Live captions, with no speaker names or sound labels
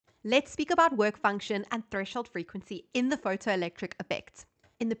Let's speak about work function and threshold frequency in the photoelectric effect.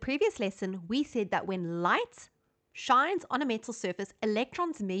 In the previous lesson, we said that when light shines on a metal surface,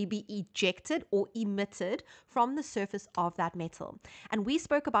 electrons may be ejected or emitted from the surface of that metal. And we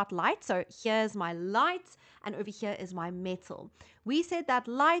spoke about light, so here's my light, and over here is my metal. We said that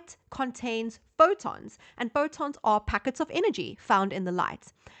light contains photons, and photons are packets of energy found in the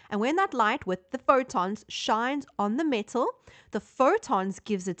light. And when that light with the photons shines on the metal, the photons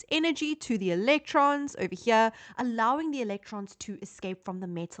gives its energy to the electrons over here, allowing the electrons to escape from the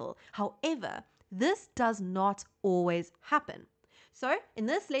metal. However, this does not always happen. So in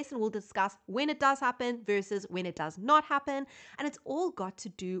this lesson, we'll discuss when it does happen versus when it does not happen. And it's all got to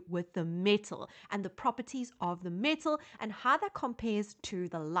do with the metal and the properties of the metal and how that compares to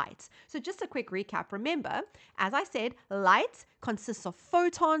the light. So just a quick recap. Remember, as I said, light consists of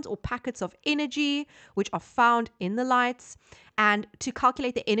photons or packets of energy, which are found in the lights. And to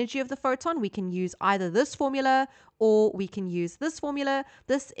calculate the energy of the photon, we can use either this formula or we can use this formula.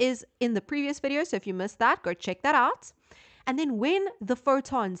 This is in the previous video, so if you missed that, go check that out. And then when the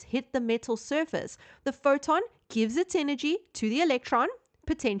photons hit the metal surface, the photon gives its energy to the electron,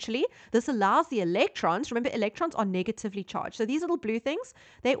 potentially. This allows the electrons, remember electrons are negatively charged. So these little blue things,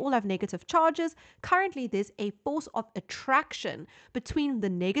 they all have negative charges. Currently, there's a force of attraction between the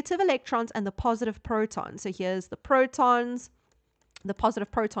negative electrons and the positive protons. So here's the protons, the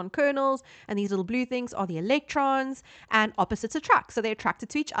positive proton kernels, and these little blue things are the electrons, and opposites attract. So they're attracted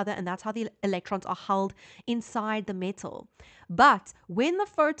to each other, and that's how the electrons are held inside the metal. But when the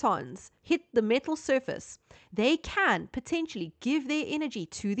photons hit the metal surface, they can potentially give their energy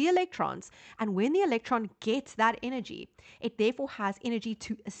to the electrons. And when the electron gets that energy, it therefore has energy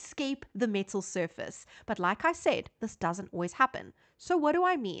to escape the metal surface. But like I said, this doesn't always happen. So what do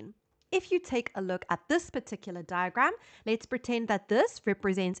I mean? If you take a look at this particular diagram, let's pretend that this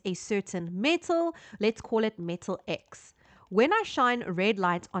represents a certain metal. Let's call it metal X. When I shine red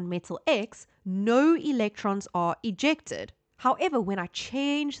light on metal X, no electrons are ejected. However, when I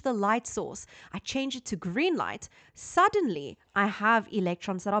change the light source, I change it to green light, suddenly I have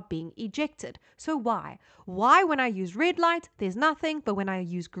electrons that are being ejected. So why? Why when I use red light, there's nothing, but when I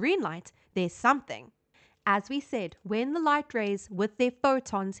use green light, there's something? As we said, when the light rays with their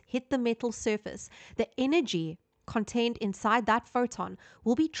photons hit the metal surface, the energy contained inside that photon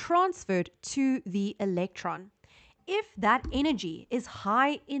will be transferred to the electron. If that energy is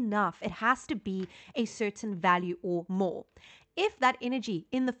high enough, it has to be a certain value or more. If that energy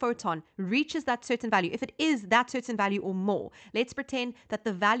in the photon reaches that certain value, if it is that certain value or more, let's pretend that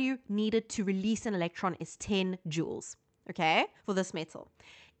the value needed to release an electron is 10 joules, okay, for this metal.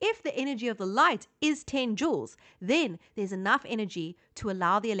 If the energy of the light is 10 joules, then there's enough energy to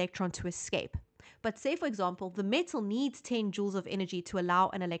allow the electron to escape. But say, for example, the metal needs 10 joules of energy to allow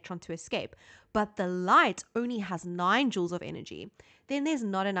an electron to escape, but the light only has 9 joules of energy, then there's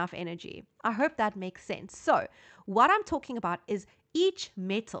not enough energy. I hope that makes sense. So what I'm talking about is each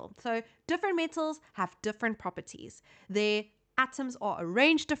metal. So different metals have different properties. Their atoms are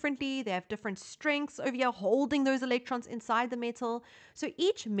arranged differently. They have different strengths over here holding those electrons inside the metal. So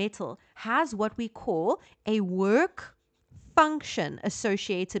each metal has what we call a work function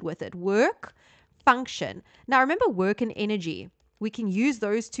associated with it. Work function. Now remember work and energy. We can use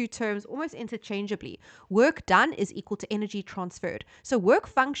those two terms almost interchangeably. Work done is equal to energy transferred. So work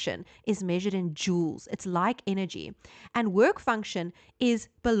function is measured in joules. It's like energy. And work function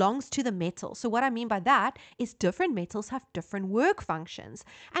belongs to the metal. So what I mean by that is different metals have different work functions.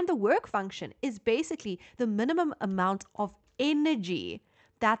 And the work function is basically the minimum amount of energy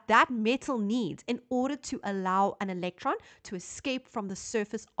that metal needs in order to allow an electron to escape from the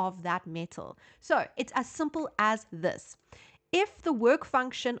surface of that metal. So it's as simple as this. If the work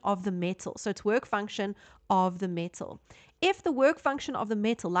function of the metal, so it's work function of the metal. If the work function of the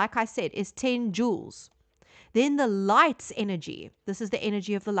metal, like I said, is 10 joules, then the light's energy, this is the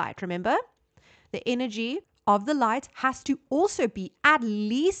energy of the light, remember? The energy of the light has to also be at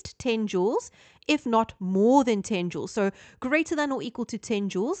least 10 joules, if not more than 10 joules. So greater than or equal to 10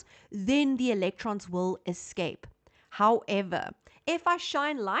 joules, then the electrons will escape. However, if I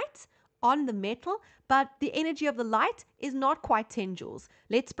shine light on the metal, but the energy of the light is not quite 10 joules.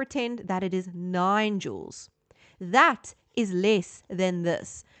 Let's pretend that it is 9 joules. That is less than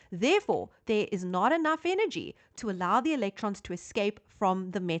this. Therefore, there is not enough energy to allow the electrons to escape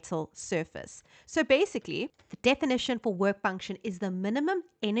from the metal surface. So basically, the definition for work function is the minimum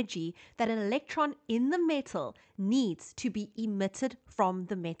energy that an electron in the metal needs to be emitted from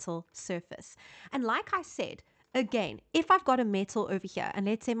the metal surface. And like I said, again, if I've got a metal over here, and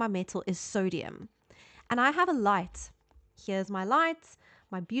let's say my metal is sodium, and I have a light. Here's my light.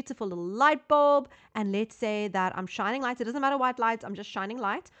 my beautiful little light bulb, and let's say that I'm shining light. It doesn't matter what light, I'm just shining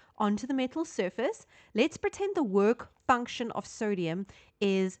light onto the metal surface. Let's pretend the work function of sodium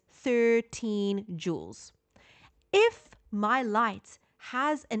is 13 joules. If my light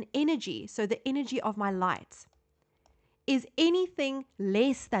has an energy, so the energy of my light is anything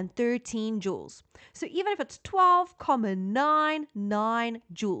less than 13 joules. So even if it's 12,99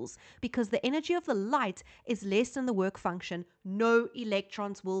 joules, because the energy of the light is less than the work function, no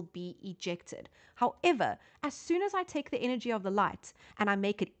electrons will be ejected. However, as soon as I take the energy of the light and I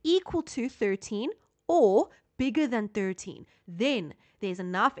make it equal to 13 or bigger than 13, then there's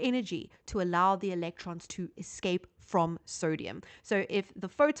enough energy to allow the electrons to escape from sodium. So if the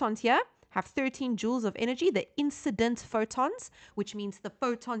photons here have 13 joules of energy, the incident photons, which means the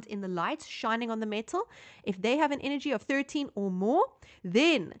photons in the light shining on the metal, if they have an energy of 13 or more,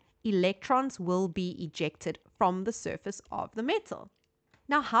 then electrons will be ejected from the surface of the metal.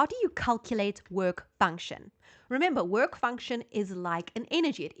 Now, how do you calculate work function? Remember, work function is like an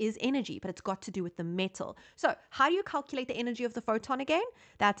energy. It is energy, but it's got to do with the metal. So how do you calculate the energy of the photon again?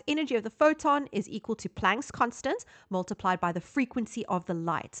 That energy of the photon is equal to Planck's constant multiplied by the frequency of the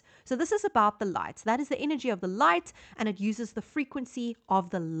light. So this is about the light. That is the energy of the light, and it uses the frequency of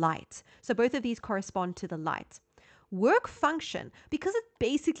the light. So both of these correspond to the light. Work function, because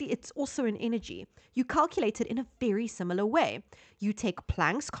it's also an energy, you calculate it in a very similar way. You take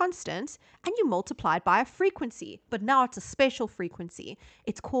Planck's constant and you multiply it by a frequency, but now it's a special frequency.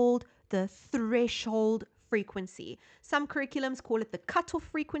 It's called the threshold frequency. Some curriculums call it the cutoff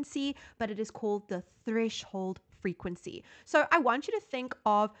frequency, but it is called the threshold frequency. So I want you to think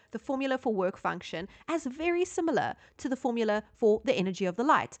of the formula for work function as very similar to the formula for the energy of the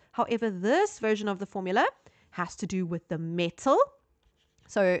light. However, this version of the formula has to do with the metal.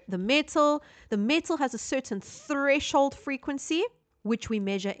 So the metal has a certain threshold frequency, which we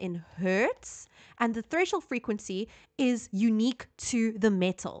measure in hertz, and the threshold frequency is unique to the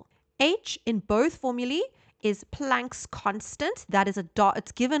metal. H in both formulae is Planck's constant. That is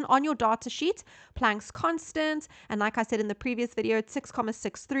it's given on your data sheet, Planck's constant, and like I said in the previous video, it's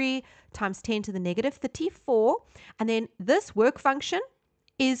 6,63 times 10 to the negative 34. And then this work function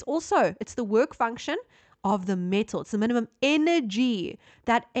is also, it's the work function of the metal. It's the minimum energy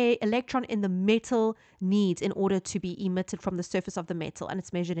that an electron in the metal needs in order to be emitted from the surface of the metal, and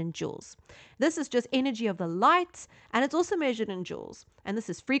it's measured in joules. This is just energy of the light, and it's also measured in joules. And this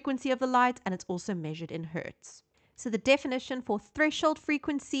is frequency of the light, and it's also measured in hertz. So the definition for threshold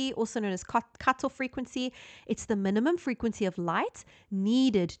frequency, also known as cutoff frequency, it's the minimum frequency of light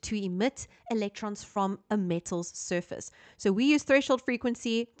needed to emit electrons from a metal's surface. So we use threshold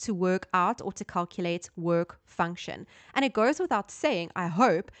frequency to work out or to calculate work function. And it goes without saying, I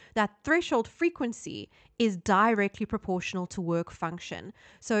hope, that threshold frequency is directly proportional to work function.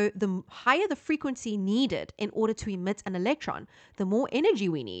 So the higher the frequency needed in order to emit an electron, the more energy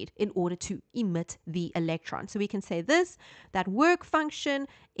we need in order to emit the electron. So we can say this, that work function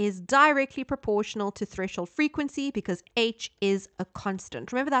is directly proportional to threshold frequency because H is a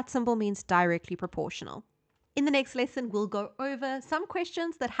constant. Remember, that symbol means directly proportional. In the next lesson, we'll go over some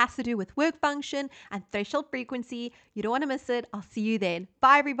questions that has to do with work function and threshold frequency. You don't want to miss it. I'll see you then.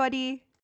 Bye, everybody.